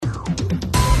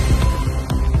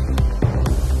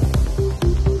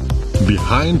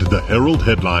Behind the Herald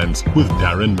Headlines with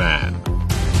Darren Mann.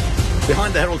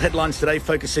 Behind the Herald Headlines today,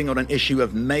 focusing on an issue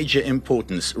of major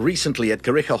importance. Recently at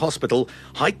Kariega Hospital,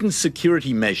 heightened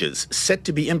security measures set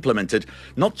to be implemented,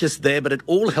 not just there, but at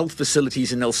all health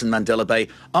facilities in Nelson Mandela Bay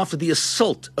after the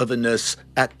assault of a nurse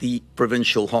at the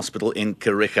provincial hospital in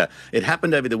Kariega. It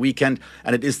happened over the weekend,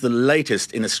 and it is the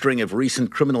latest in a string of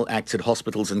recent criminal acts at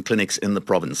hospitals and clinics in the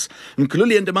province.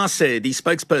 Mkhululi Ndamase, the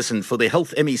spokesperson for the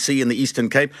Health MEC in the Eastern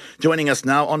Cape, joining us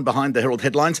now on Behind the Herald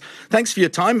Headlines. Thanks for your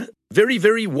time. Very,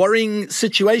 very worrying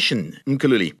situation,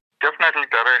 Mkhululi. Definitely,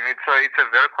 Darren. It's a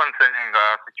very concerning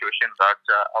situation that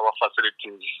our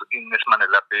facilities in Nelson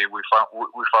Mandela Bay we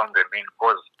found them in,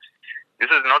 because this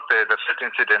is not the first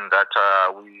incident that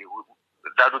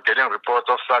we're getting reports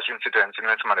of such incidents in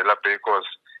Nelson Mandela Bay. Because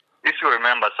if you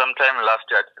remember, sometime last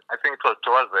year, I think it was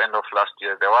towards the end of last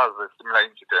year, there was a similar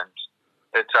incident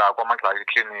at Kwamantlaki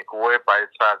Clinic, whereby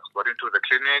thugs got into the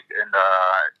clinic and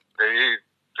they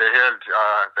held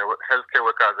the healthcare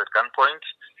workers at gunpoint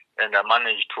and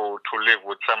managed to live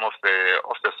with some of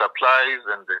the supplies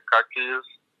and the car keys,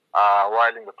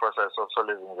 while in the process also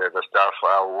leaving the staff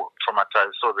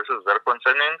traumatized. So this is very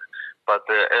concerning. But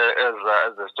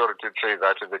as the story did say,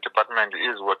 that the department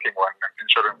is working on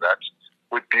ensuring that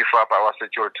we beef up our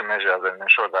security measures and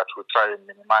ensure that we try and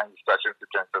minimize such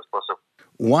incidents as possible.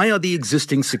 Why are the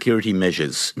existing security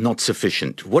measures not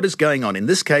sufficient? What is going on? In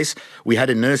this case, we had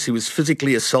a nurse who was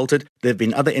physically assaulted. There have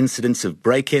been other incidents of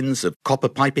break-ins, of copper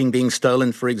piping being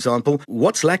stolen, for example.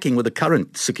 What's lacking with the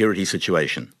current security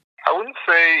situation? I wouldn't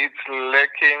say it's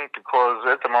lacking, because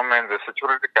at the moment the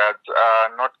security guards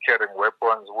are not carrying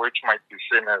weapons, which might be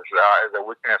seen as a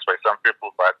weakness by some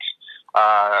people, but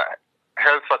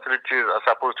health facilities are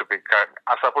supposed to be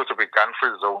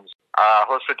gun-free zones.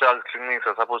 Hospitals, clinics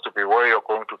are supposed to be where you're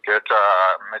going to get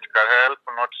medical help,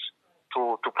 not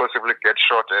to possibly get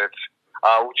shot at.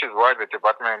 Which is why the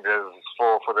department is,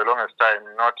 for the longest time,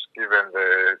 not given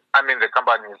the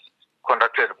companies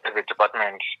conducted by the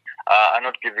department are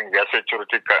not giving their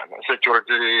security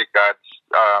guards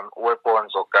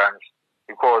weapons or guns,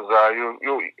 because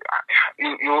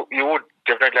you would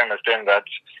definitely understand that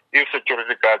if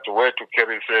security guards were to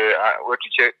carry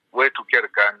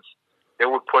guns, they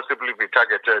would possibly be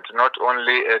targeted not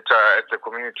only at the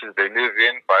communities they live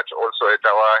in, but also at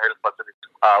our health facilities,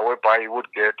 whereby you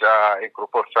would get a group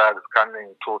of thugs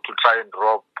coming to try and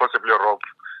possibly rob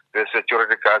the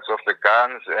security guards of the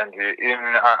guns, and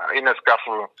in a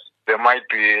scuffle there might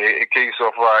be a case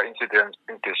of incidents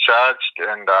being discharged,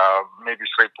 and maybe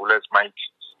stray bullets might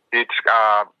hit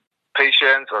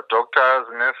patients or doctors,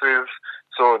 nurses.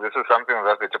 So this is something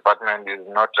that the department is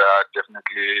not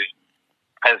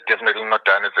has definitely not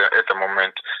done at the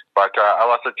moment. But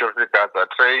our security guards are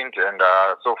trained, and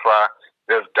so far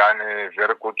they've done a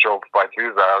very good job. But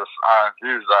these are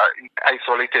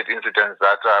isolated incidents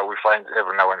that we find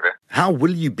every now and then. How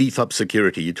will you beef up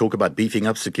security? You talk about beefing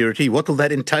up security. What will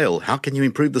that entail? How can you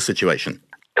improve the situation?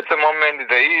 At the moment,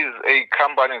 there is a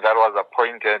company that was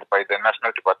appointed by the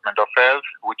National Department of Health,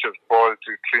 which is called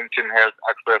Clinton Health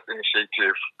Access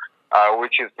Initiative,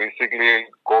 which is basically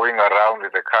going around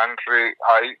the country.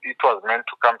 It was meant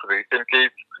to come to the Eastern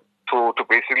Cape to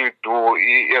basically do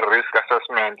a risk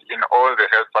assessment in all the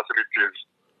health facilities,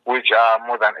 which are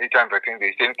more than 800 in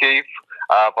the Eastern Cape.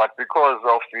 But because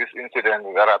of this incident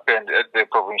that happened at the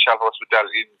provincial hospital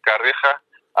in Kariega,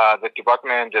 the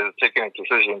department has taken a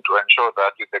decision to ensure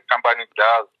that the company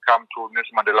does come to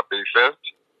Nelson Mandela Bay first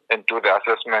and do the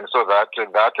assessment, so that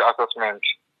assessment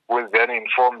will then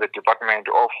inform the department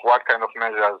of what kind of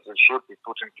measures should be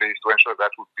put in place to ensure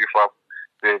that we beef up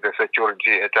the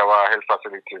security at our health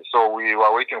facilities. So we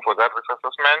were waiting for that risk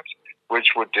assessment,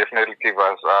 which would definitely give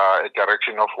us a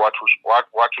direction of what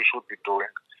we should be doing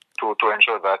to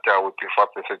ensure that we beef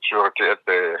up the security at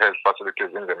the health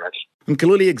facilities in the Met.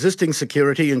 Mkhululi, existing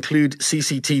security include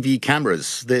CCTV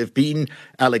cameras. There have been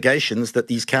allegations that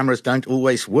these cameras don't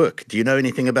always work. Do you know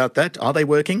anything about that? Are they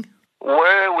working?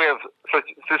 Where we have such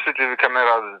CCTV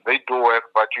cameras, they do work,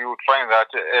 but you would find that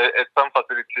at some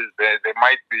facilities there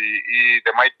might be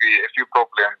a few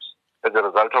problems as a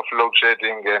result of load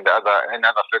shedding and other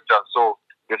factors. So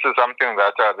this is something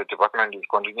that the department is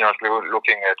continuously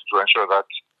looking at to ensure that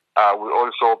we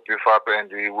also beef up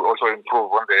and we also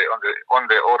improve on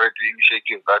the already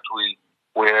initiatives that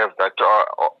we have that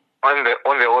on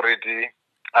the already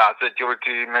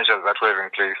security measures that we have in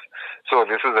place. So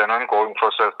this is an ongoing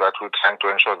process that we're trying to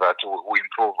ensure that we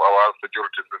improve our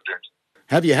security systems.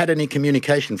 Have you had any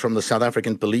communication from the South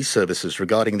African Police Services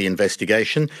regarding the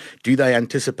investigation? Do they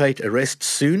anticipate arrests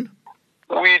soon?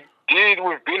 We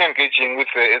we've been engaging with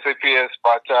the SAPS,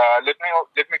 but let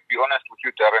me be honest with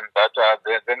you, Darren, that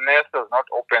the nurse has not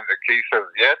opened the case as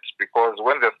yet, because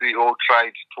when the CEO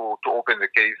tried to open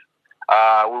the case,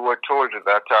 we were told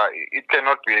that it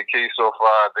cannot be a case of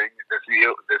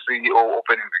the CEO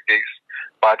opening the case,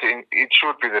 but it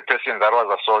should be the person that was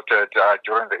assaulted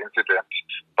during the incident.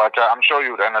 But I'm sure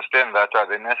you would understand that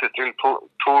the nurse is still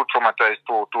too traumatized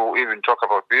to even talk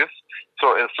about this.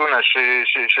 So as soon as she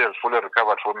has fully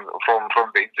recovered from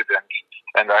the incident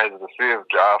and has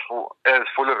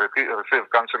fully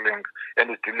received counseling and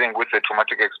is dealing with the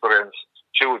traumatic experience,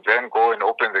 she would then go and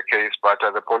open the case. But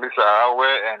the police are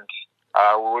aware, and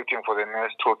we're waiting for the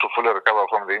nurse to fully recover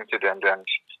from the incident, and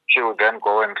she would then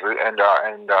go and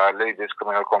lay this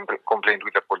criminal complaint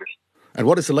with the police. And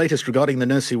what is the latest regarding the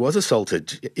nurse who was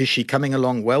assaulted? Is she coming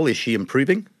along well? Is she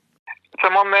improving? At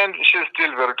the moment, she's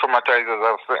still very traumatized,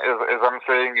 as I'm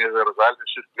saying. As a result,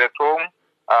 she's still at home.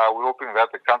 We're hoping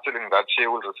that the counseling that she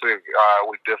will receive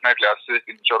will definitely assist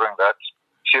in ensuring that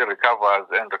she recovers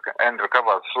and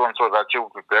recovers soon, so that she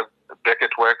will be back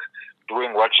at work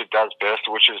doing what she does best,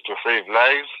 which is to save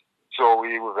lives. So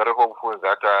we were very hopeful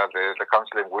that the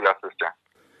counseling will assist her.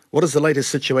 What is the latest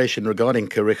situation regarding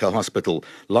Kariga Hospital?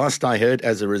 Last I heard,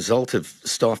 as a result of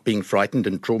staff being frightened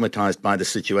and traumatized by the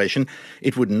situation,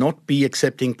 it would not be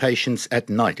accepting patients at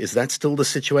night. Is that still the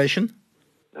situation?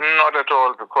 Not at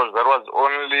all, because there was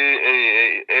only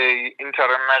a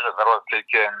interim measure that was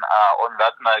taken on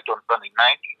that night, on Sunday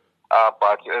night.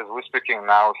 But as we're speaking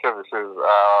now, services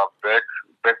are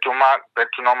back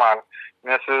to normal.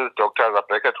 Nurses, doctors are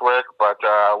back at work, but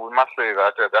we must say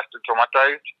that they're still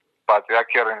traumatized. But they are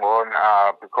carrying on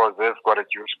because they've got a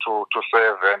duty to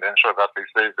serve and ensure that they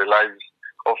save the lives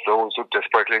of those who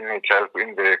desperately need help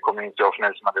in the community of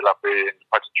Nelson Mandela Bay, and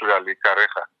particularly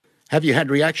Kariga. Have you had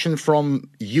reaction from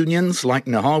unions like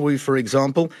Nahawu, for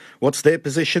example? What's their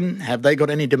position? Have they got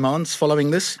any demands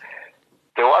following this?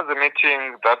 There was a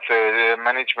meeting that the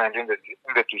management in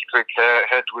the district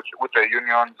had with the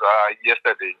unions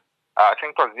yesterday. I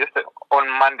think it was yesterday, on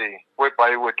Monday,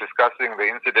 whereby we were discussing the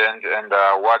incident and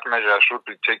what measures should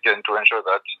be taken to ensure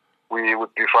that we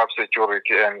would beef up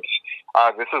security. And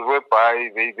this is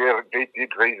whereby they did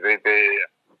raise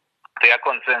their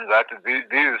concern that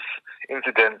these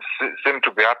incidents seem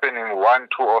to be happening one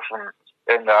too often.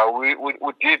 And we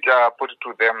did put it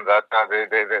to them that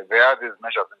there are these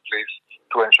measures in place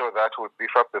to ensure that we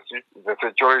beef up the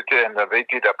security, and they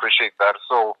did appreciate that.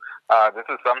 So this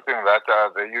is something that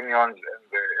the unions and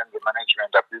the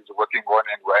management are busy working on,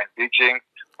 and we're engaging.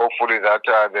 Hopefully that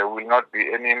there will not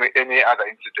be any other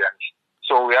incidents.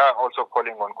 So we are also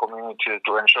calling on community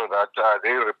to ensure that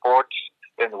they report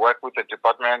and work with the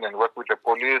department and work with the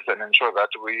police and ensure that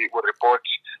we will report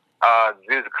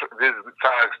these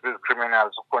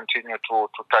criminals who continue to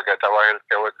target our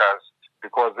healthcare workers.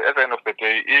 Because at the end of the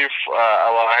day, if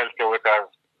our healthcare workers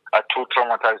are too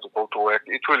traumatized to go to work,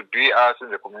 it will be us in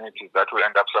the communities that will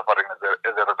end up suffering as a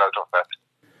result of that.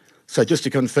 So just to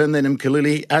confirm then,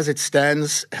 Mkhululi, as it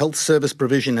stands, health service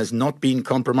provision has not been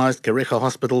compromised. Kariga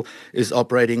Hospital is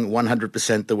operating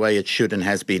 100% the way it should and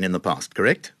has been in the past,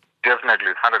 correct?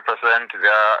 Definitely, 100%.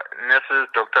 There are nurses,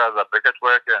 doctors are back at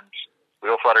work, and we're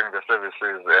offering the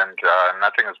services, and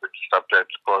nothing has been disrupted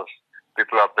because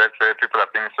people are back there, people are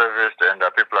being serviced, and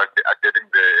people are getting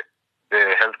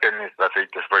the healthcare needs that they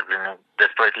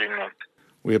desperately need.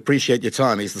 We appreciate your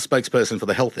time. He's the spokesperson for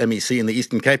the Health MEC in the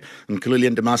Eastern Cape. And Mkhululi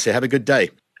Ndamase, have a good day.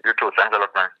 You too. Thanks a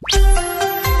lot, man.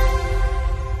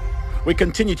 We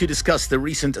continue to discuss the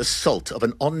recent assault of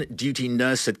an on-duty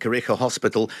nurse at Kariga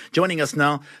Hospital. Joining us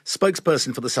now,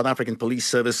 spokesperson for the South African Police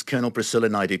Service, Colonel Priscilla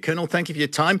Naidoo. Colonel, thank you for your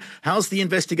time. How's the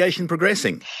investigation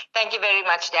progressing? Thank you very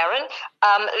much, Darren.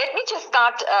 Let me just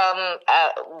start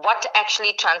what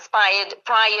actually transpired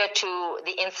prior to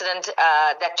the incident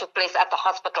that took place at the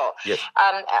hospital. Yes.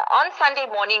 On Sunday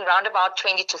morning, round about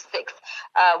 20 to 6,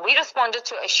 we responded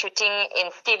to a shooting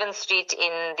in Stephen Street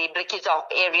in the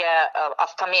Blikkiesdorp area of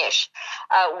Kamesh.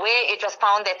 Where it was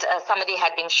found that somebody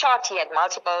had been shot. He had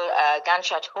multiple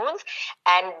gunshot wounds.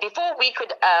 And before we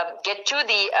could get to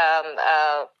the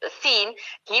scene,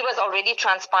 he was already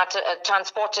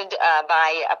transported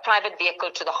by a private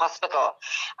vehicle to the hospital.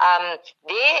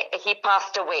 There he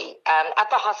passed away. At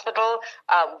the hospital,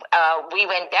 we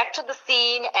went back to the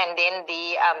scene, and then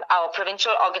our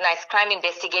provincial organized crime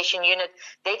investigation unit,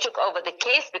 they took over the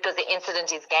case because the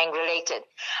incident is gang related.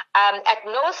 At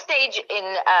no stage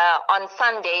on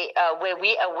Sunday were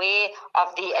we aware of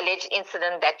the alleged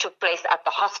incident that took place at the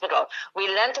hospital. We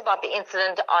learned about the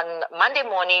incident on Monday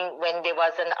morning when there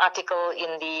was an article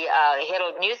in the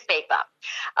Herald newspaper.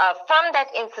 From that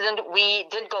incident, we we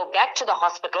did go back to the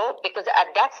hospital because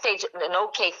at that stage, no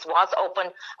case was open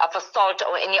of assault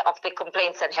or any of the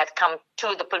complaints that had come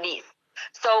to the police.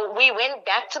 So we went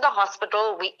back to the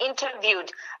hospital. We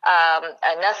interviewed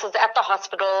nurses at the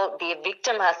hospital, the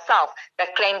victim herself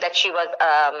that claimed that she was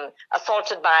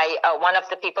assaulted by one of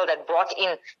the people that brought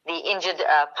in the injured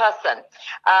person.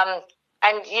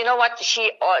 And you know what?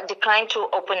 She declined to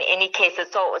open any cases.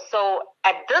 So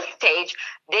at this stage,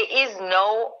 there is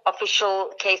no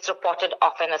official case reported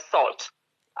of an assault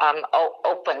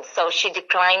open. So she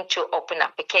declined to open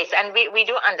up a case. And we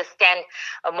do understand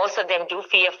most of them do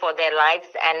fear for their lives.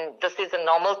 And this is a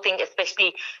normal thing,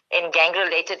 especially in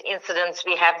gang-related incidents.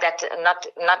 We have that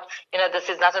this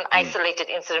is not an isolated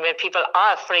incident where people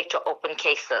are afraid to open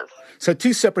cases. So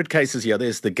two separate cases here.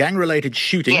 There's the gang-related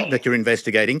shooting that you're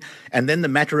investigating, and then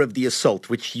the matter of the assault,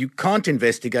 which you can't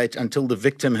investigate until the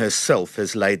victim herself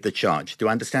has laid the charge. Do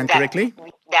I understand correctly?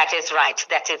 That is right.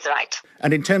 That is right.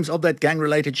 And in terms of that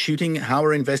gang-related shooting, how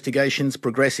are investigations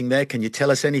progressing there? Can you tell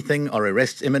us anything? Are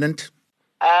arrests imminent?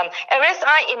 Arrests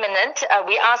are imminent.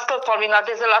 We are still following up.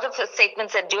 There's a lot of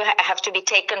statements that do have to be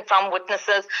taken from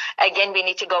witnesses. Again, we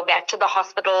need to go back to the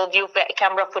hospital, view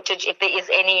camera footage if there is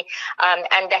any,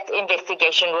 and that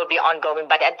investigation will be ongoing.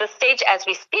 But at this stage, as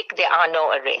we speak, there are no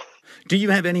arrests. Do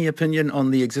you have any opinion on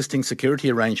the existing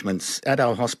security arrangements at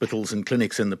our hospitals and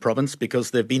clinics in the province? Because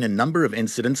there have been a number of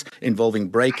incidents involving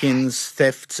break-ins,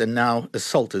 thefts, and now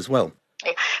assault as well.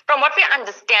 From what we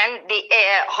understand, the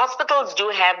hospitals do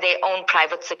have their own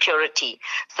private security.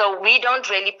 So we don't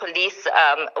really police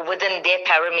within their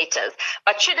parameters.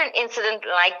 But should an incident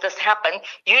like this happen,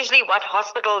 usually what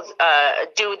hospitals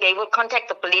do, they will contact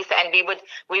the police and we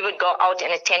would go out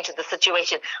and attend to the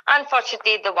situation.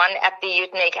 Unfortunately, the one at the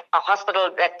Utenhage hospital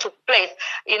that took place,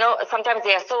 sometimes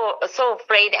they are so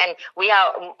afraid, and we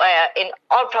are, in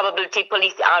all probability,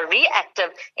 police are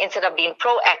reactive instead of being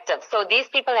proactive. So these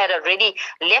people had already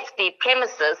left the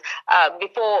premises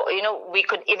before we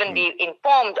could even be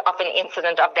informed of an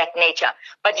incident of that nature.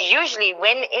 But usually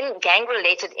when in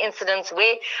gang-related incidents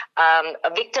where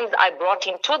victims are brought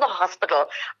into the hospital,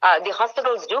 the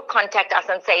hospitals do contact us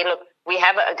and say, look, we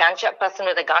have a person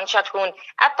with a gunshot wound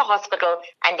at the hospital,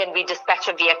 and then we dispatch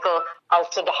a vehicle out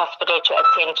to the hospital to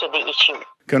attend to the issue.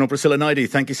 Colonel Priscilla Naidoo,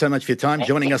 thank you so much for your time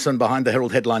joining us on Behind the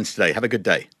Herald Headlines today. Have a good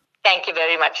day. Thank you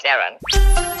very much, Darren.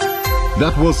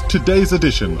 That was today's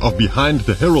edition of Behind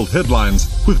the Herald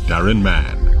Headlines with Darren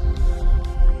Mann.